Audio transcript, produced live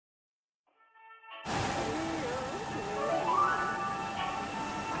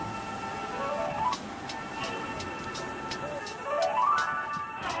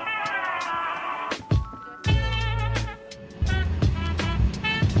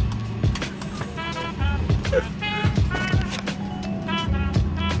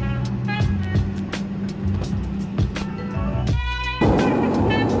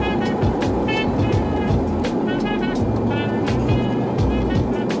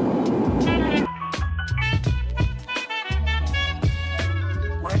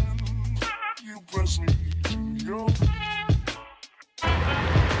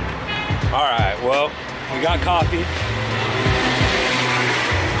got coffee.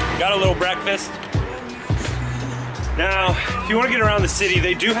 Got a little breakfast. Now, if you want to get around the city,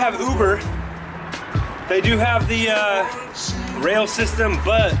 they do have Uber. They do have the rail system,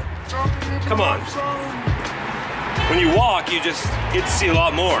 but come on. When you walk, you just get to see a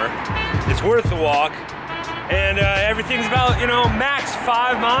lot more. It's worth the walk. And everything's about, you know, max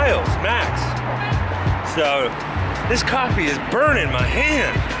 5 miles, max. So this coffee is burning my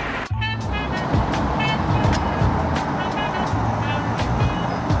hand.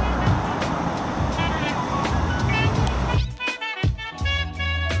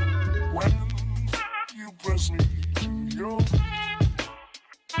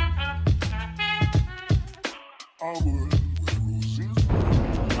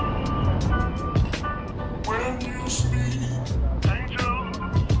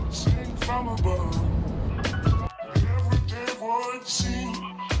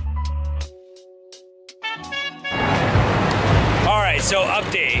 So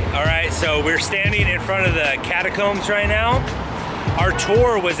update, all right, so we're standing in front of the Catacombs right now. Our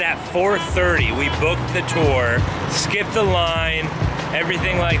tour was at 4:30. We booked the tour, skipped the line,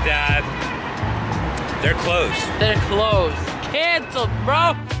 everything like that. They're closed. They're closed. Canceled,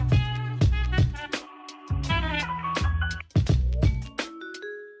 bro.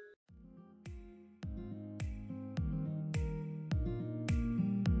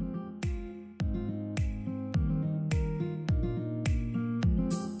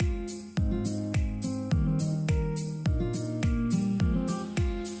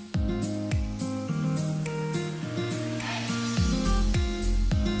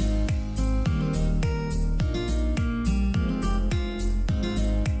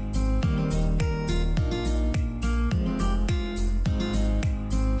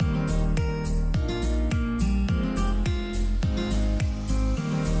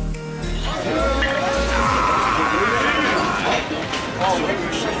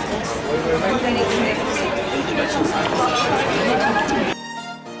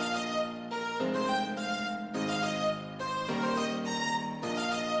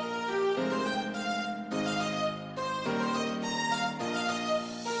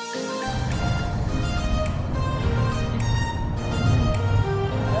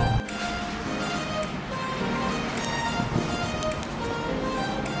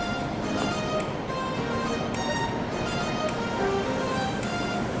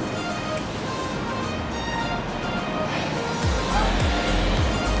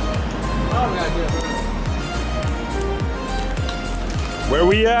 Where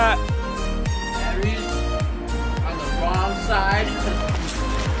we at? Paris on the wrong side.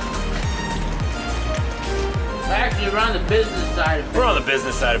 Actually, we're on the business side of Paris. We're on the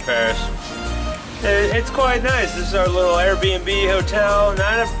business side of Paris. It's quite nice. This is our little Airbnb hotel.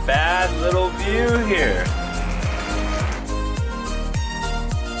 Not a bad little view here.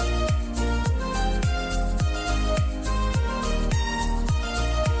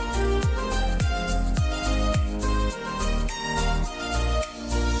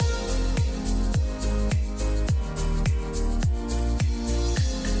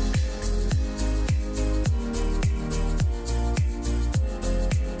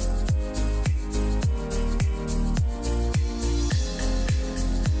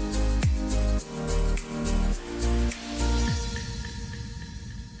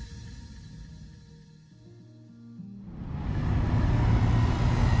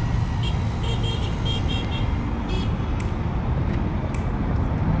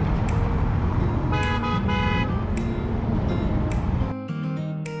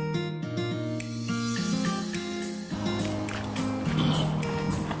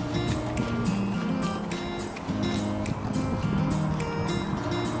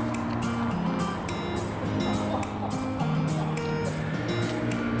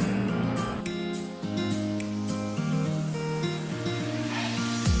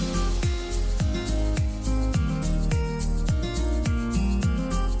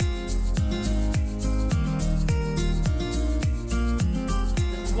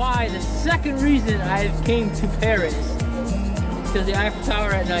 Why the second reason I came to Paris is because the Eiffel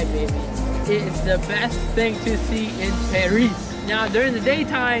Tower at night, baby. It is the best thing to see in Paris. Now during the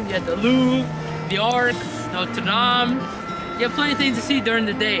daytime, you have the Louvre, the Arc, Notre Dame. You have plenty of things to see during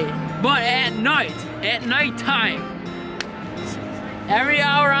the day. But at nighttime, every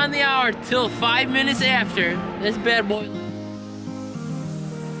hour on the hour till 5 minutes after, this bad boy